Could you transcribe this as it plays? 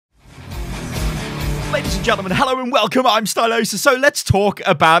Ladies and gentlemen, hello and welcome. I'm Stylosa. So let's talk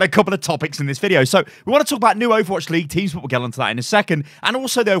about a couple of topics in this video. So we want to talk about new Overwatch League teams, but we'll get onto that in a second. And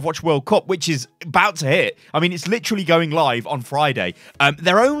also the Overwatch World Cup, which is about to hit. I mean, it's literally going live on Friday.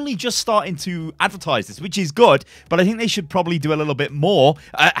 They're only just starting to advertise this, which is good, but I think they should probably do a little bit more.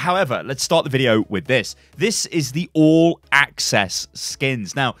 However, let's start the video with this. This is the all-access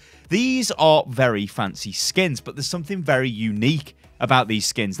skins. Now, these are very fancy skins, but there's something very unique about these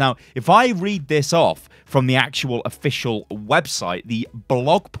skins. Now, if I read this off from the actual official website, the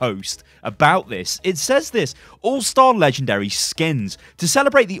blog post about this, it says this: All-Star Legendary Skins. To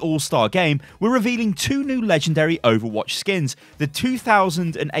celebrate the All-Star game, we're revealing two new legendary Overwatch skins, the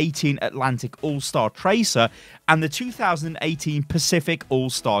 2018 Atlantic All-Star Tracer and the 2018 Pacific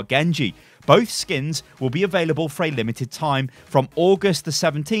All-Star Genji. Both skins will be available for a limited time from August the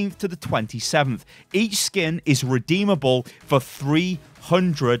 17th to the 27th. Each skin is redeemable for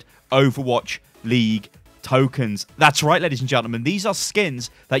 300 Overwatch League tokens. That's right, ladies and gentlemen. These are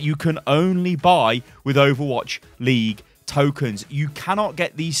skins that you can only buy with Overwatch League tokens. You cannot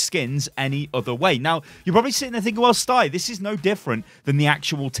get these skins any other way. Now, you're probably sitting there thinking, well, Sty, this is no different than the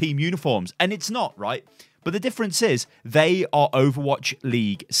actual team uniforms. And it's not, right? But the difference is they are Overwatch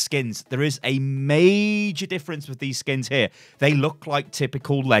League skins. There is a major difference with these skins here. They look like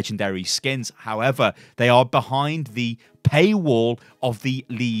typical legendary skins. However, they are behind the paywall of the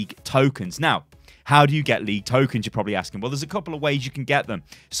League tokens. Now, how do you get League tokens, you're probably asking? Well, there's a couple of ways you can get them.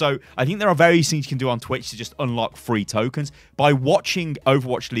 So I think there are various things you can do on Twitch to just unlock free tokens. By watching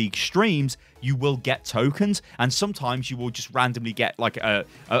Overwatch League streams, you will get tokens, and sometimes you will just randomly get like a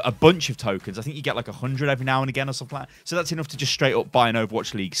bunch of tokens. I think you get like 100 every now and again or something like that. So that's enough to just straight up buy an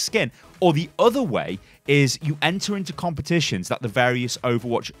Overwatch League skin. Or the other way is you enter into competitions that the various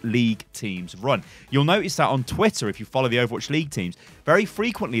Overwatch League teams run. You'll notice that on Twitter, if you follow the Overwatch League teams, very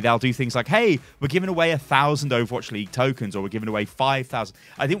frequently they'll do things like, hey, we're giving away 1,000 Overwatch League tokens, or we're giving away 5,000.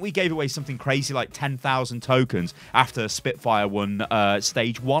 I think we gave away something crazy like 10,000 tokens after Spitfire won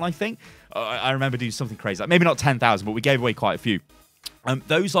stage 1, I think. I remember doing something crazy. Like maybe not 10,000, but we gave away quite a few.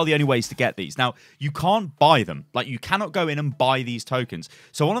 Those are the only ways to get these. Now, you can't buy them. Like, you cannot go in and buy these tokens.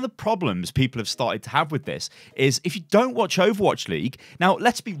 So one of the problems people have started to have with this is if you don't watch Overwatch League, now,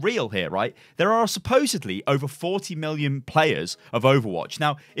 let's be real here, right? There are supposedly over 40 million players of Overwatch.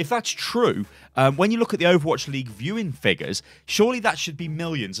 Now, if that's true, when you look at the Overwatch League viewing figures, surely that should be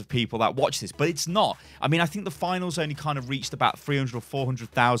millions of people that watch this, but it's not. I mean, I think the finals only kind of reached about 300 or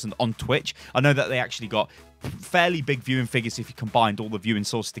 400,000 on Twitch. I know that they actually got fairly big viewing figures if you combined all the viewing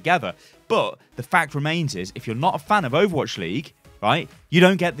sources together. But the fact remains is, if you're not a fan of Overwatch League, right, you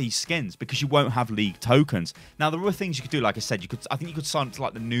don't get these skins because you won't have League tokens. Now, there were things you could do. Like I said, I think you could sign up to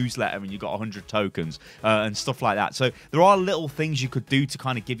like the newsletter and you got 100 tokens and stuff like that. So there are little things you could do to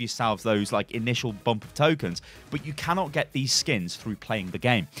kind of give yourselves those like initial bump of tokens, but you cannot get these skins through playing the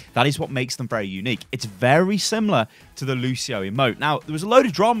game. That is what makes them very unique. It's very similar to the Lucio emote. Now, there was a load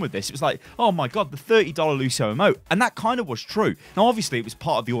of drama with this. It was like, oh my god, the $30 Lucio emote. And that kind of was true. Now, obviously, it was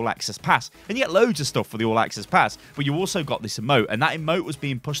part of the All Access Pass. And you get loads of stuff for the All Access Pass, but you also got this emote. And that emote was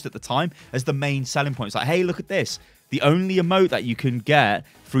being pushed at the time as the main selling point. It's like, hey, look at this. The only emote that you can get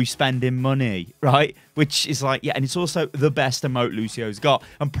through spending money, right? Which is like, yeah, and it's also the best emote Lucio's got,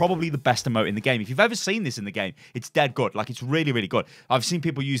 and probably the best emote in the game. If you've ever seen this in the game, it's dead good. Like, it's really, really good. I've seen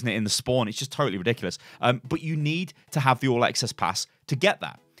people using it in the spawn. It's just totally ridiculous. But you need to have the All Access Pass to get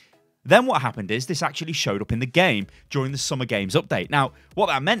that. Then what happened is this actually showed up in the game during the Summer Games update. Now, what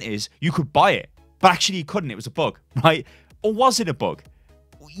that meant is you could buy it, but actually you couldn't. It was a bug, right? Or was it a bug?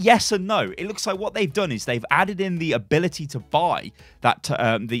 Yes and no. It looks like what they've done is they've added in the ability to buy that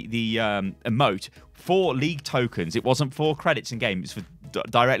emote for League tokens. It wasn't for credits in game. It's for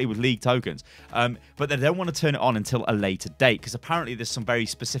directly with League tokens. But they don't want to turn it on until a later date because apparently there's some very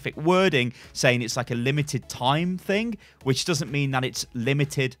specific wording saying it's like a limited time thing, which doesn't mean that it's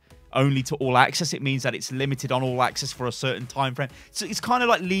limited only to All Access. It means that it's limited on All Access for a certain time frame. So it's kind of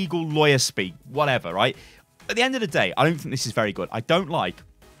like legal lawyer speak, whatever, right? At the end of the day, I don't think this is very good. I don't like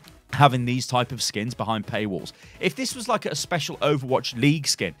having these type of skins behind paywalls. If this was like a special Overwatch League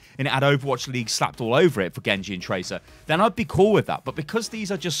skin and it had Overwatch League slapped all over it for Genji and Tracer, then I'd be cool with that. But because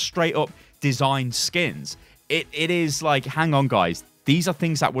these are just straight up designed skins, it is like, hang on guys, these are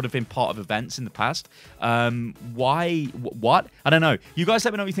things that would have been part of events in the past. Why? What? I don't know. You guys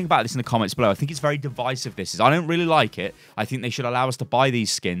let me know what you think about this in the comments below. I think it's very divisive, this is. I don't really like it. I think they should allow us to buy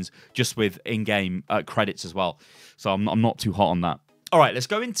these skins just with in-game credits as well. So I'm not too hot on that. All right, let's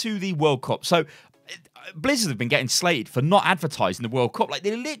go into the World Cup. So Blizzard have been getting slated for not advertising the World Cup. Like,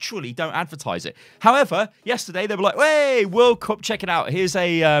 they literally don't advertise it. However, yesterday they were like, hey, World Cup, check it out. Here's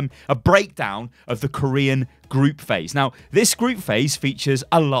a breakdown of the Korean group phase. Now, this group phase features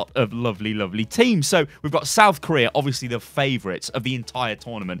a lot of lovely, lovely teams. So we've got South Korea, obviously the favourites of the entire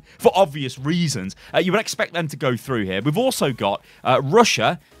tournament for obvious reasons. You would expect them to go through here. We've also got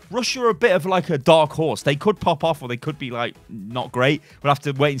Russia. Russia are a bit of like a dark horse. They could pop off or they could be like not great. We'll have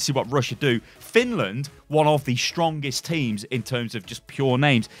to wait and see what Russia do. Finland, one of the strongest teams in terms of just pure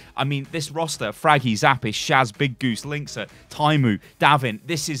names. I mean, this roster, Fraggy, Zappis, Shaz, Big Goose, Linkser, Taimu, Davin,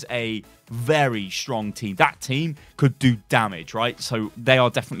 this is a very strong team. That team could do damage, right? So they are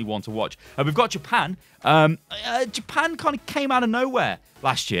definitely one to watch. We've got Japan. Japan kind of came out of nowhere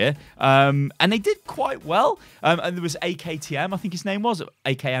last year, and they did quite well. And there was AKTM, I think his name was,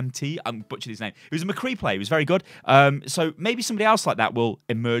 AKMT, I butchered his name. It was a McCree play, he was very good. So maybe somebody else like that will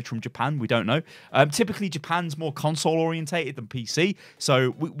emerge from Japan, we don't know. Typically, Japan's more console-orientated than PC, so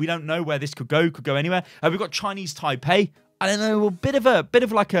we don't know where this could go anywhere. We've got Chinese Taipei. I don't know, a bit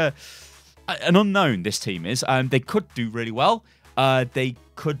of like an unknown, this team is. They could do really well. They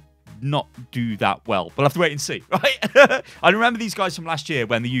could not do that well. We'll have to wait and see, right? I remember these guys from last year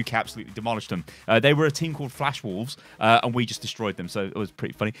when the UK absolutely demolished them. They were a team called Flash Wolves, and we just destroyed them, so it was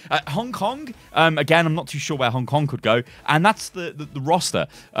pretty funny. Hong Kong, again, I'm not too sure where Hong Kong could go, and that's the roster.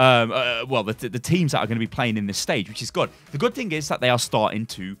 Well, the teams that are going to be playing in this stage, which is good. The good thing is that they are starting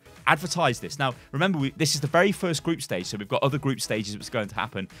to advertise this. Now, remember, this is the very first group stage, so we've got other group stages that's going to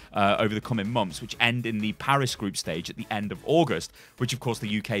happen over the coming months, which end in the Paris group stage at the end of August, which, of course,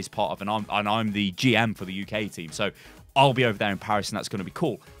 the UK is part of, and I'm the GM for the UK team, so I'll be over there in Paris, and that's going to be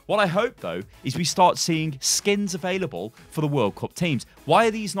cool. What I hope, though, is we start seeing skins available for the World Cup teams. Why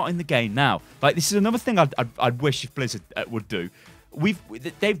are these not in the game now? Like, this is another thing I'd wish if Blizzard would do.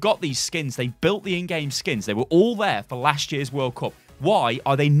 They've got these skins. They built the in-game skins. They were all there for last year's World Cup. Why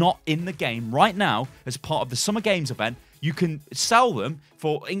are they not in the game right now as part of the Summer Games event? You can sell them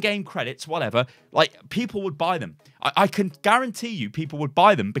for in-game credits, whatever. Like, people would buy them. I can guarantee you people would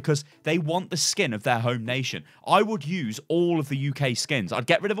buy them because they want the skin of their home nation. I would use all of the UK skins. I'd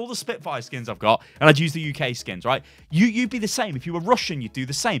get rid of all the Spitfire skins I've got, and I'd use the UK skins, right? You'd be the same. If you were Russian, you'd do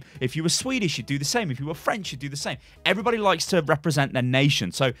the same. If you were Swedish, you'd do the same. If you were French, you'd do the same. Everybody likes to represent their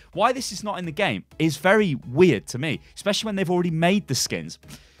nation. So why this is not in the game is very weird to me, especially when they've already made the skins.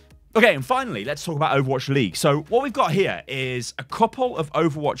 Okay, and finally, let's talk about Overwatch League. So what we've got here is a couple of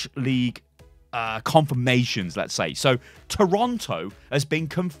Overwatch League confirmations, let's say. So Toronto has been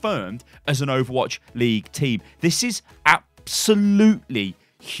confirmed as an Overwatch League team. This is absolutely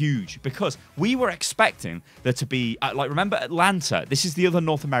huge because we were expecting there to be, like, remember Atlanta? This is the other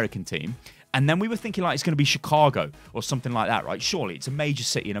North American team. And then we were thinking like it's going to be Chicago or something like that, right? Surely it's a major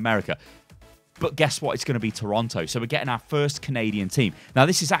city in America. But guess what? It's going to be Toronto. So we're getting our first Canadian team. Now,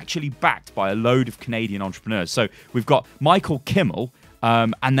 this is actually backed by a load of Canadian entrepreneurs. So we've got Michael Kimmel,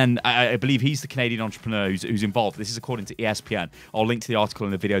 and then I believe he's the Canadian entrepreneur who's involved. This is according to ESPN. I'll link to the article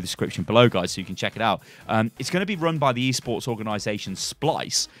in the video description below, guys, so you can check it out. It's going to be run by the esports organization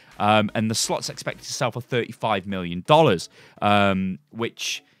Splice, and the slot's expected to sell for $35 million,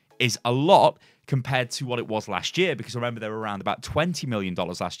 which is a lot compared to what it was last year, because remember they were around about $20 million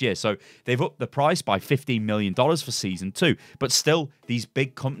last year. So they've upped the price by $15 million for Season 2. But still, these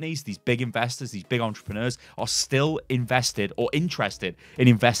big companies, these big investors, these big entrepreneurs are still invested or interested in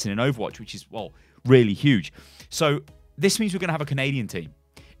investing in Overwatch, which is, well, really huge. So this means we're going to have a Canadian team.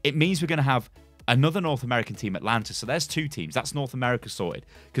 It means we're going to have another North American team, Atlanta. So there's two teams. That's North America sorted.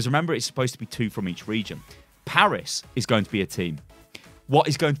 Because remember, it's supposed to be two from each region. Paris is going to be a team. What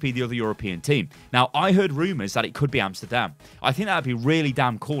is going to be the other European team? Now, I heard rumours that it could be Amsterdam. I think that would be really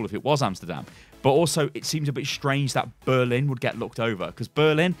damn cool if it was Amsterdam. But also, it seems a bit strange that Berlin would get looked over. Because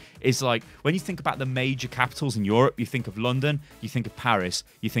Berlin is like, when you think about the major capitals in Europe, you think of London, you think of Paris,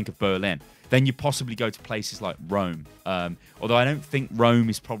 you think of Berlin. Then you possibly go to places like Rome. Although I don't think Rome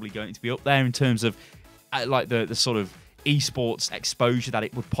is probably going to be up there in terms of like the sort of esports exposure that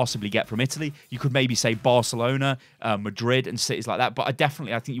it would possibly get from Italy. You could maybe say Barcelona, Madrid, and cities like that. But I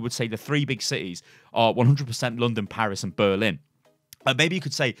think you would say the three big cities are 100% London, Paris, and Berlin. Maybe you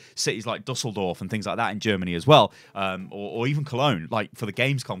could say cities like Dusseldorf and things like that in Germany as well, or even Cologne, like for the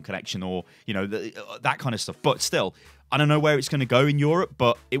Gamescom connection, or that kind of stuff. But still, I don't know where it's going to go in Europe,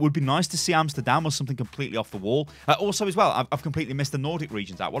 but it would be nice to see Amsterdam or something completely off the wall. Also, as well, I've completely missed the Nordic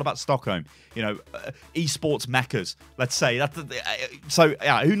regions out. What about Stockholm? Esports meccas, let's say. So,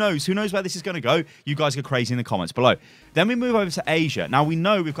 yeah, who knows? Who knows where this is going to go? You guys go crazy in the comments below. Then we move over to Asia. Now, we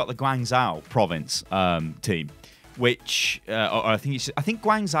know we've got the Guangzhou province team. which I think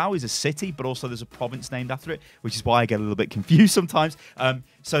Guangzhou is a city, but also there's a province named after it, which is why I get a little bit confused sometimes.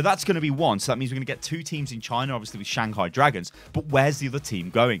 So that's going to be one. So that means we're going to get 2 teams in China, obviously with Shanghai Dragons. But where's the other team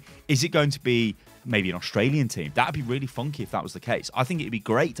going? Is it going to be maybe an Australian team? That'd be really funky if that was the case. I think it'd be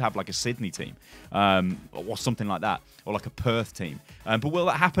great to have like a Sydney team or something like that, or like a Perth team. But will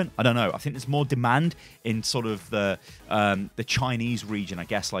that happen? I don't know. I think there's more demand in sort of the Chinese region, I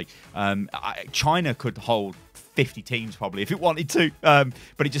guess. Like China could hold 50 teams probably if it wanted to,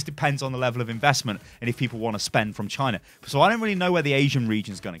 but it just depends on the level of investment and if people want to spend from China. So I don't really know where the Asian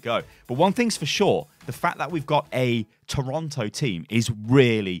region is going to go. But one thing's for sure, the fact that we've got a Toronto team is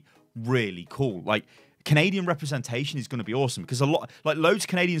really, really cool. Like, Canadian representation is going to be awesome because loads of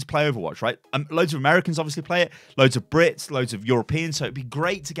Canadians play Overwatch, right? Loads of Americans obviously play it, loads of Brits, loads of Europeans, so it'd be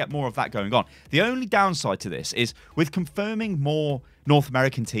great to get more of that going on. The only downside to this is with confirming more North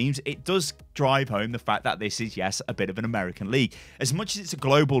American teams, it does drive home the fact that this is, yes, a bit of an American league. As much as it's a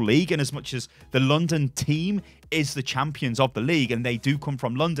global league and as much as the London team is the champions of the league and they do come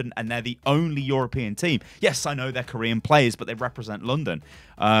from London and they're the only European team. Yes, I know they're Korean players, but they represent London.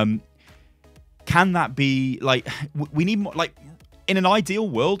 Can that be, like, we need more, like, in an ideal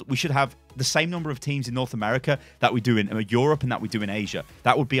world, we should have the same number of teams in North America that we do in Europe and that we do in Asia.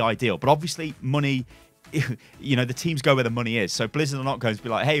 That would be ideal. But obviously, money, you know, the teams go where the money is. So Blizzard are not going to be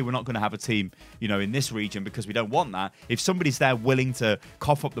like, hey, we're not going to have a team, you know, in this region because we don't want that. If somebody's there willing to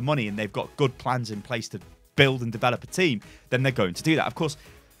cough up the money and they've got good plans in place to build and develop a team, then they're going to do that. Of course,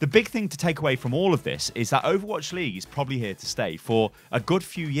 the big thing to take away from all of this is that Overwatch League is probably here to stay for a good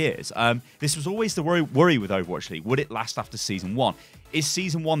few years. This was always the worry with Overwatch League. Would it last after Season 1? Is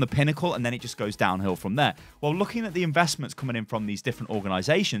Season 1 the pinnacle and then it just goes downhill from there? Well, looking at the investments coming in from these different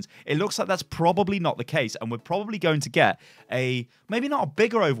organizations, it looks like that's probably not the case. And we're probably going to get maybe not a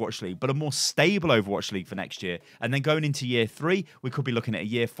bigger Overwatch League, but a more stable Overwatch League for next year. And then going into year 3, we could be looking at a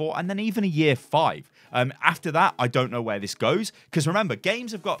year 4 and then even a year 5. After that, I don't know where this goes. Because remember,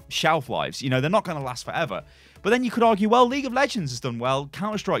 games have got shelf lives. You know, they're not going to last forever. But then you could argue, well, League of Legends has done well,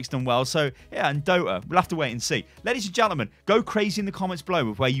 Counter-Strike's done well, so yeah, and Dota, we'll have to wait and see. Ladies and gentlemen, go crazy in the comments below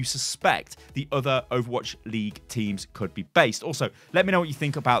with where you suspect the other Overwatch League teams could be based. Also, let me know what you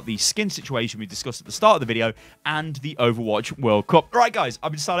think about the skin situation we discussed at the start of the video and the Overwatch World Cup. All right, guys,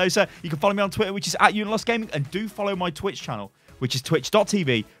 I've been Stylosa. You can follow me on Twitter, which is @UnitLostGaming, and do follow my Twitch channel, which is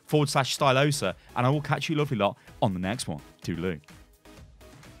twitch.tv/Stylosa, and I will catch you lovely lot on the next one. Toodaloo.